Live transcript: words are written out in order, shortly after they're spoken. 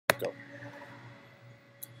Go.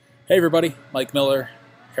 Hey everybody, Mike Miller,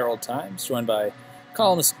 Herald Times, joined by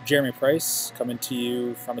columnist Jeremy Price, coming to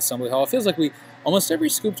you from Assembly Hall. It feels like almost every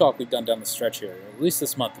scoop talk we've done down the stretch here, at least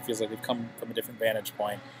this month, it feels like we've come from a different vantage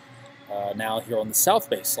point. Now here on the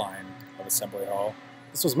south baseline of Assembly Hall.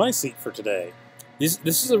 This was my seat for today. This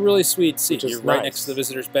is a really sweet seat. You're right nice. Next to the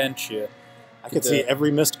visitor's bench. I could see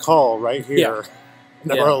every missed call right here. Yeah.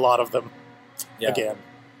 And there were a lot of them. Yeah.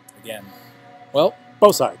 Again. Well,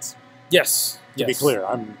 both sides. Yes. To be clear,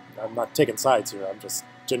 I'm not taking sides here. I'm just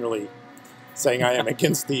generally saying I am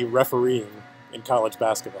against the refereeing in college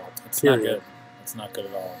basketball. It's not good. It's not good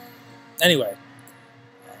at all. Anyway,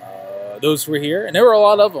 those who were here, and there were a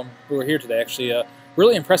lot of them who were here today. Actually, a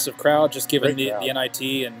really impressive crowd, just given the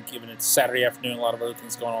NIT and given it's Saturday afternoon, a lot of other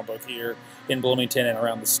things going on both here in Bloomington and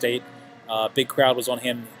around the state. Big crowd was on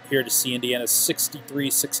hand here to see Indiana's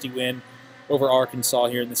 63-60 win over Arkansas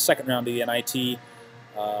here in the second round of the NIT.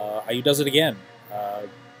 IU does it again.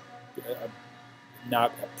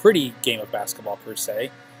 Not a pretty game of basketball per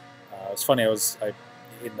se. It's funny. I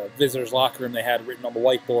in the visitors' locker room. They had written on the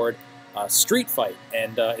whiteboard "street fight,"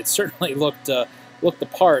 and it certainly looked the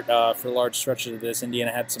part for large stretches of this.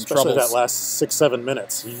 Indiana had some troubles. Especially that last 6-7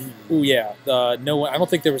 minutes. Oh yeah, no. I don't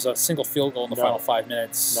think there was a single field goal in the final 5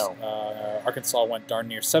 minutes. No. Arkansas went darn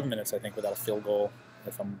near 7 minutes, I think, without a field goal,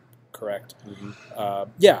 if I'm correct.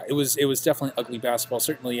 Mm-hmm. Yeah, it was definitely ugly basketball.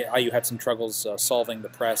 Certainly, IU had some struggles solving the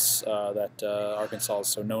press that Arkansas is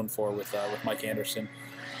so known for with Mike Anderson.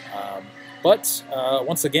 But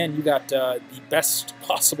once again, you got the best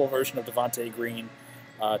possible version of Devontae Green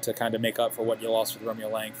to kind of make up for what you lost with Romeo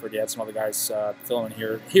Langford. You had some other guys filling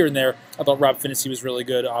in here and there. I thought Rob Finney was really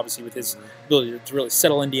good, obviously, with his ability to really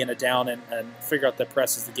settle Indiana down and figure out the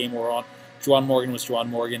press as the game wore on. Juwan Morgan was Juwan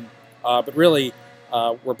Morgan. But really,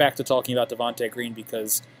 we're back to talking about Devontae Green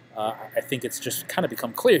because I think it's just kind of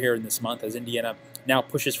become clear here in this month as Indiana now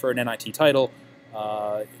pushes for an NIT title.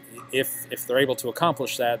 If they're able to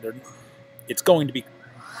accomplish that, it's going to be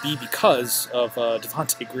because of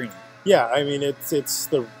Devontae Green. Yeah, I mean it's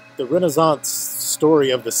the Renaissance story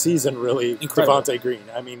of the season, really. Incredible. Devontae Green.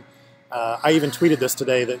 I mean, I even tweeted this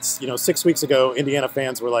today. That 6 weeks ago, Indiana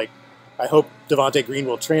fans were like, "I hope Devontae Green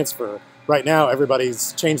will transfer." Right now,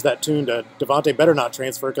 everybody's changed that tune to Devontae better not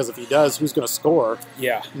transfer because if he does, who's going to score?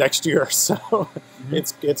 Next year? So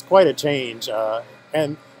it's quite a change,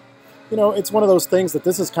 and it's one of those things that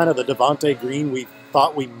this is kind of the Devontae Green we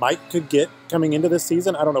thought we could get coming into this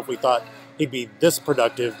season. I don't know if we thought he'd be this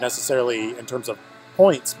productive necessarily in terms of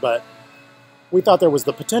points, but we thought there was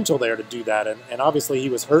the potential there to do that, and obviously he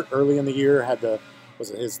was hurt early in the year. Had the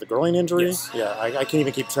groin injury? Yes. Yeah, I can't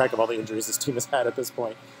even keep track of all the injuries this team has had at this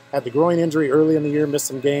point. Had the groin injury early in the year, missed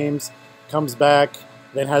some games, comes back,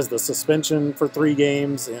 then has the suspension for 3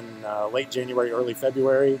 games in late January, early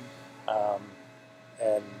February,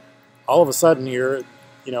 and all of a sudden here,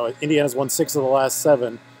 Indiana's won 6 of the last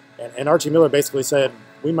 7, and Archie Miller basically said,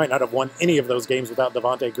 we might not have won any of those games without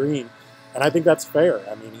Devontae Green, and I think that's fair.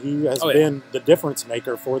 I mean, he has been the difference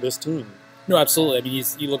maker for this team. No, absolutely. I mean,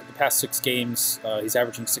 you look at the past 6 games, he's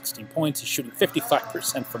averaging 16 points. He's shooting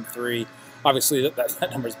 55% from 3. Obviously,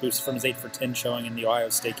 that number is boosted from his 8 for 10 showing in the Ohio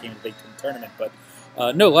State game in the Big Ten tournament.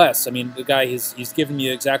 But no less. I mean, the guy, he's given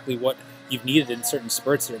you exactly what you've needed in certain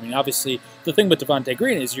spurts here. I mean, obviously, the thing with Devontae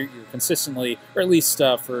Green is you're consistently, or at least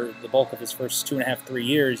for the bulk of his first 2.5, 3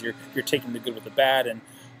 years, you're taking the good with the bad, and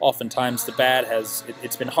oftentimes the bad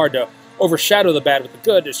it's been hard to overshadow the bad with the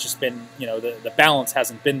good. It's just been, the balance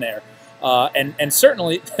hasn't been there. And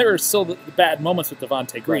certainly there are still the bad moments with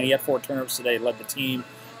Devontae Green. Right. He had 4 turnovers today, led the team.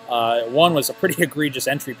 One was a pretty egregious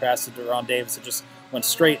entry pass to Deron Davis. It just went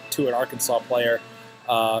straight to an Arkansas player.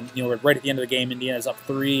 Right at the end of the game, Indiana's up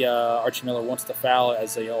 3. Archie Miller wants to foul,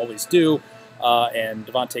 as they always do. And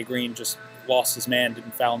Devontae Green just lost his man,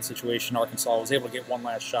 didn't foul in the situation. Arkansas was able to get one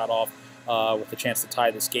last shot off with a chance to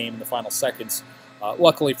tie this game in the final seconds.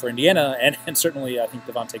 Luckily for Indiana, and certainly I think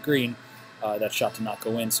Devontae Green, that shot did not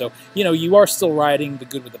go in. So, you are still riding the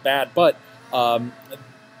good with the bad, but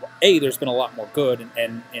there's been a lot more good,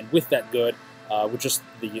 and with that good, with just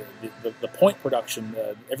the point production,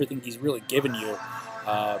 everything he's really given you,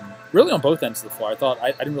 really on both ends of the floor. I thought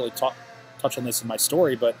I didn't really touch on this in my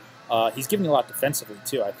story, but he's giving you a lot defensively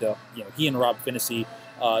too. I feel he and Rob Finney, you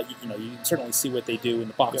can certainly see what they do in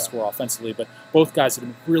the box score offensively, but both guys have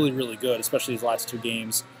been really, really good, especially these last 2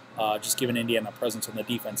 games, just giving Indiana a presence on the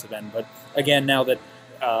defensive end. But again, now that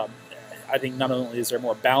I think not only is there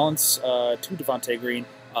more balance to Devontae Green,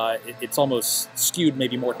 it's almost skewed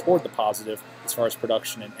maybe more toward the positive as far as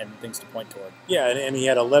production and things to point toward. Yeah, and he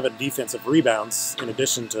had 11 defensive rebounds in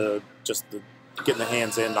addition to just getting the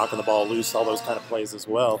hands in, knocking the ball loose, all those kind of plays as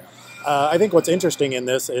well. I think what's interesting in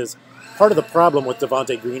this is part of the problem with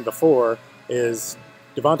Devontae Green before is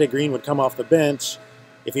Devontae Green would come off the bench.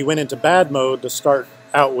 If he went into bad mode to start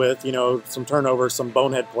out with, some turnovers, some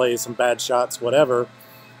bonehead plays, some bad shots, whatever,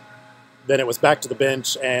 then it was back to the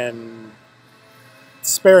bench, and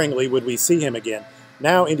sparingly would we see him again.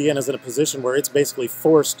 Now Indiana's in a position where it's basically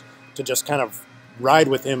forced to just kind of ride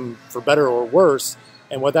with him for better or worse,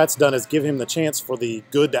 and what that's done is give him the chance for the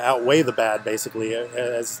good to outweigh the bad, basically.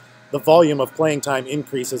 As the volume of playing time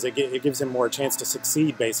increases, it gives him more chance to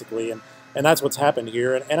succeed, basically, and that's what's happened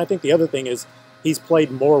here. And I think the other thing is he's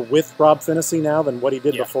played more with Rob Phinisee now than what he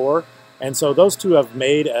did before, and so those two have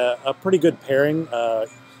made a pretty good pairing.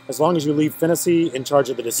 As long as you leave Phinisee in charge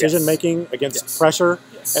of the decision-making against pressure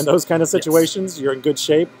and those kind of situations, you're in good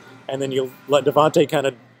shape. And then you let Devontae kind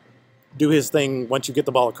of do his thing once you get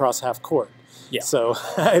the ball across half court. So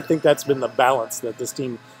I think that's been the balance that this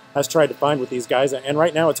team has tried to find with these guys. And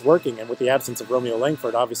right now it's working. And with the absence of Romeo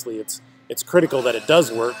Langford, obviously it's critical that it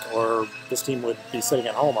does work, or this team would be sitting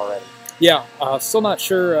at home already. Yeah, still not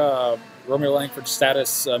sure Romeo Langford's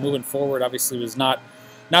status moving forward. Obviously was not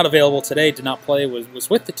available today, did not play, was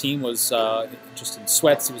with the team, was just in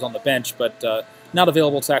sweats, he was on the bench, but not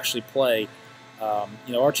available to actually play.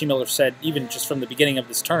 Archie Miller said, even just from the beginning of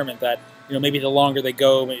this tournament, that maybe the longer they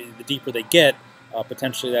go, maybe the deeper they get,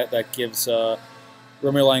 potentially that gives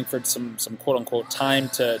Romeo Langford some quote-unquote time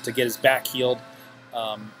to get his back healed.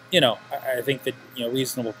 I think that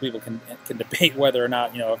reasonable people can debate whether or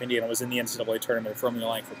not if Indiana was in the NCAA tournament, if Romeo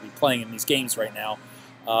Langford would be playing in these games right now.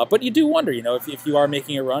 But you do wonder, if you are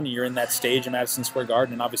making a run and you're in that stage in Madison Square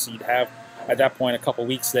Garden, and obviously you'd have, at that point, a couple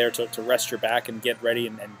weeks there to rest your back and get ready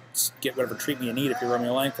and get whatever treatment you need if you're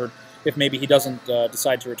Romeo Langford, if maybe he doesn't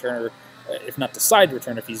decide to return, or if not decide to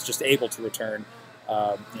return, if he's just able to return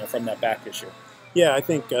from that back issue. Yeah, I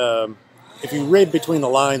think if you read between the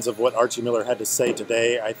lines of what Archie Miller had to say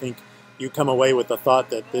today, I think you come away with the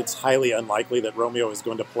thought that it's highly unlikely that Romeo is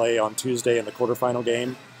going to play on Tuesday in the quarterfinal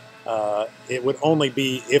game. It would only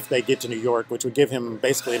be if they get to New York, which would give him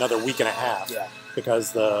basically another week and a half,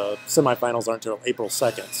 because the semifinals aren't until April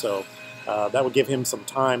 2nd. So that would give him some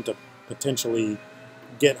time to potentially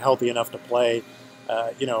get healthy enough to play.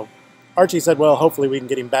 Archie said, well, hopefully we can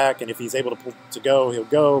get him back, and if he's able to go, he'll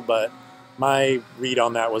go. But my read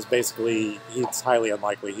on that was basically it's highly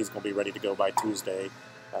unlikely he's going to be ready to go by Tuesday.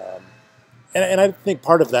 And I think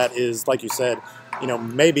part of that is, like you said,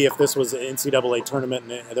 maybe if this was an NCAA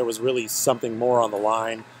tournament and there was really something more on the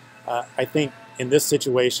line, I think in this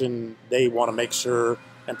situation they want to make sure,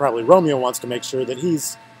 and probably Romeo wants to make sure, that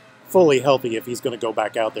he's fully healthy if he's going to go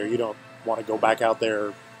back out there. You don't want to go back out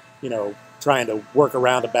there, trying to work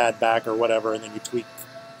around a bad back or whatever, and then you tweak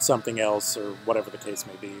something else or whatever the case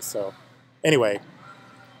may be. So anyway,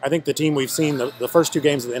 I think the team we've seen, the first two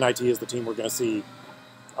games of the NIT is the team we're going to see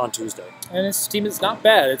on Tuesday. And this team is not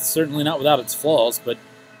bad. It's certainly not without its flaws, but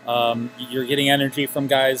you're getting energy from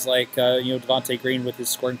guys like Devontae Green with his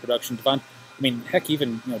scoring production. Heck,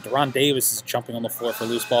 even Deron Davis is jumping on the floor for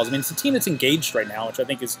loose balls. It's a team that's engaged right now, which I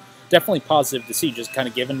think is definitely positive to see. Just kind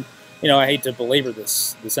of given, I hate to belabor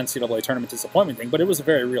this NCAA tournament disappointment thing, but it was a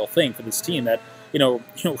very real thing for this team that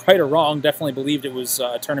right or wrong, definitely believed it was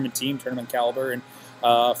a tournament team, tournament caliber, and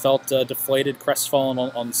felt deflated, crestfallen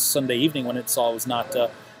on Sunday evening when it saw it was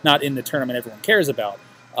not in the tournament everyone cares about.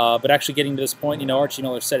 But actually getting to this point, Archie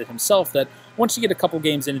Miller said it himself that once you get a couple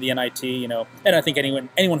games into the NIT, and I think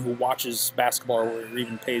anyone who watches basketball or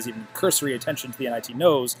even pays even cursory attention to the NIT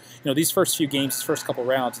knows, these first few games, these first couple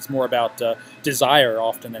rounds, it's more about desire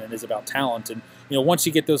often than it is about talent. And once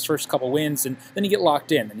you get those first couple wins, and then you get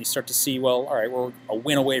locked in, and you start to see, well, all right, we're a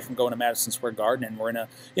win away from going to Madison Square Garden, and we're in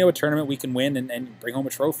a tournament we can win and bring home a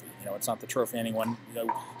trophy. It's not the trophy anyone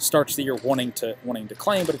starts the year wanting to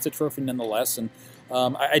claim, but it's a trophy nonetheless. And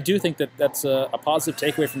I do think that that's a positive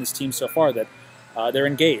takeaway from this team so far, that they're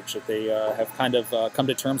engaged, that they have kind of come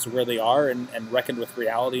to terms with where they are and reckoned with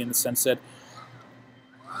reality in the sense that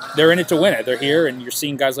they're in it to win it. They're here, and you're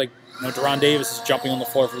seeing guys like Deron Davis is jumping on the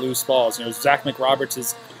floor for loose balls. Zach McRoberts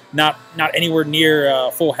is not anywhere near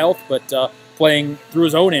full health, but playing through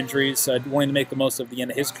his own injuries, wanting to make the most of the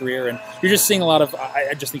end of his career. And you're just seeing a lot of,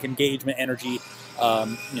 I just think, engagement, energy.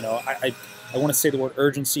 I want to say the word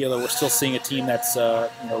urgency, although we're still seeing a team that's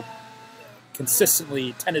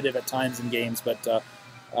consistently tentative at times in games. But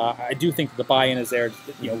I do think that the buy-in is there.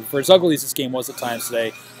 For as ugly as this game was at times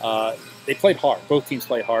today, they played hard. Both teams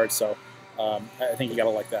played hard, so I think you got to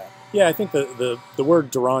like that. Yeah, I think the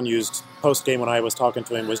word Deron used post-game when I was talking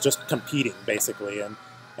to him was just competing, basically.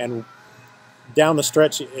 And down the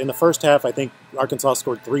stretch in the first half, I think Arkansas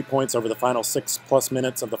scored 3 points over the final 6+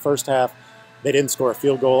 minutes of the first half. They didn't score a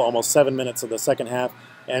field goal almost 7 minutes of the second half.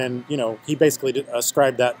 And, he basically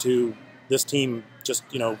ascribed that to this team just,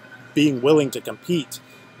 being willing to compete.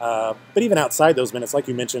 But even outside those minutes, like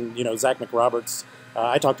you mentioned, Zach McRoberts,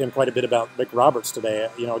 I talked to him quite a bit about McRoberts today,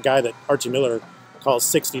 a guy that Archie Miller calls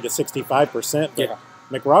 60 to 65%. But Yeah.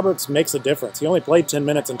 McRoberts makes a difference. He only played 10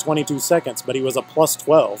 minutes and 22 seconds, but he was a plus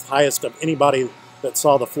 12, highest of anybody that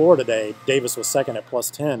saw the floor today. Davis was second at plus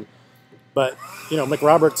 10. But,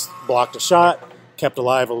 McRoberts blocked a shot, kept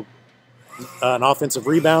alive an offensive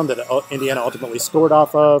rebound that Indiana ultimately scored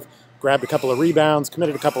off of, grabbed a couple of rebounds,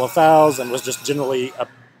 committed a couple of fouls, and was just generally a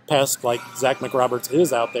pest like Zach McRoberts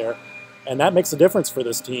is out there. And that makes a difference for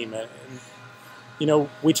this team. And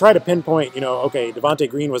we try to pinpoint, okay, Devontae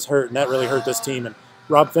Green was hurt, and that really hurt this team. And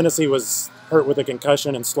Rob Finnessy was hurt with a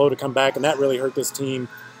concussion and slow to come back, and that really hurt this team.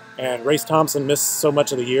 And Race Thompson missed so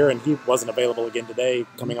much of the year, and he wasn't available again today,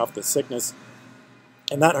 coming off the sickness.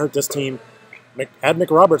 And that hurt this team. Add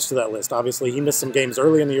McRoberts to that list. Obviously, he missed some games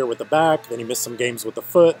early in the year with the back, then he missed some games with the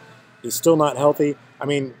foot. He's still not healthy. I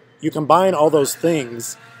mean, you combine all those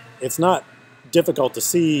things, it's not difficult to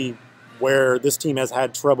see where this team has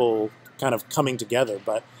had trouble kind of coming together.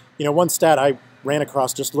 But, one stat I ran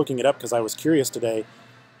across just looking it up because I was curious today,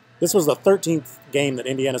 this was the 13th game that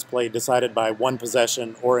Indiana's played decided by one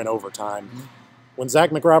possession or in overtime. Mm-hmm. When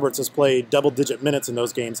Zach McRoberts has played double-digit minutes in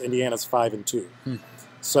those games, Indiana's 5-2.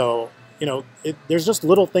 So, there's just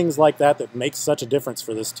little things like that makes such a difference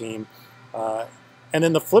for this team. And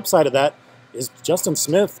then the flip side of that is Justin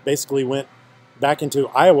Smith basically went back into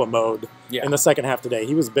Iowa mode in the second half today.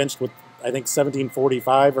 He was benched with, I think,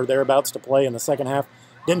 17:45 or thereabouts to play in the second half.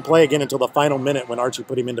 Didn't play again until the final minute when Archie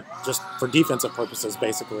put him into just for defensive purposes,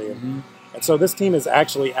 basically. And so this team is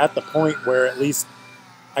actually at the point where at least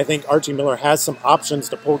I think Archie Miller has some options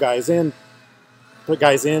to pull guys in, pull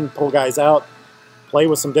guys out, play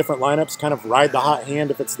with some different lineups, kind of ride the hot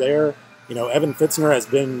hand if it's there. Evan Fitzner has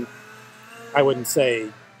been, I wouldn't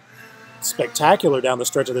say spectacular down the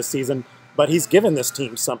stretch of this season, but he's given this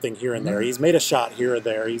team something here and there. He's made a shot here or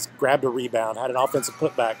there. He's grabbed a rebound, had an offensive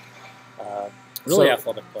putback. Really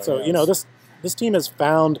athletic player. So, this team has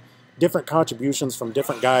found different contributions from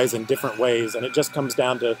different guys in different ways, and it just comes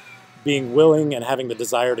down to being willing and having the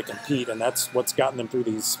desire to compete, and that's what's gotten them through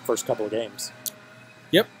these first couple of games.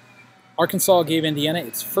 Yep. Arkansas gave Indiana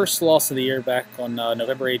its first loss of the year back on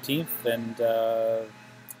November 18th, and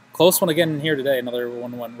close one again here today. Another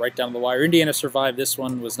one went right down the wire. Indiana survived this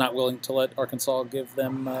one, was not willing to let Arkansas give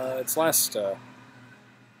them its last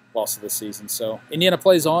loss of the season. So Indiana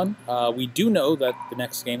plays on. We do know that the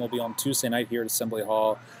next game will be on Tuesday night here at Assembly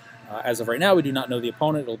Hall. As of right now, we do not know the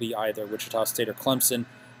opponent. It'll be either Wichita State or Clemson.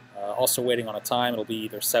 Also waiting on a time. It'll be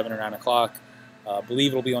either 7 or 9 o'clock.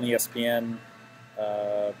 Believe it'll be on ESPN.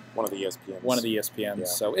 One of the ESPNs. One of the ESPNs. Yeah.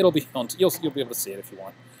 So it'll be on. You'll be able to see it if you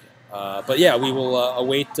want. But yeah, we will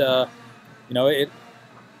await. We'll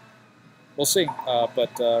see.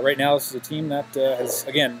 But right now, this is a team that has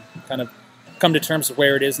again kind of come to terms with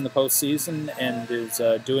where it is in the postseason and is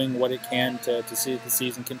doing what it can to see that the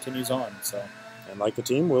season continues on. So, and like the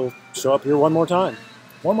team, we'll show up here one more time.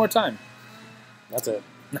 One more time. That's it.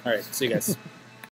 All right. See you guys.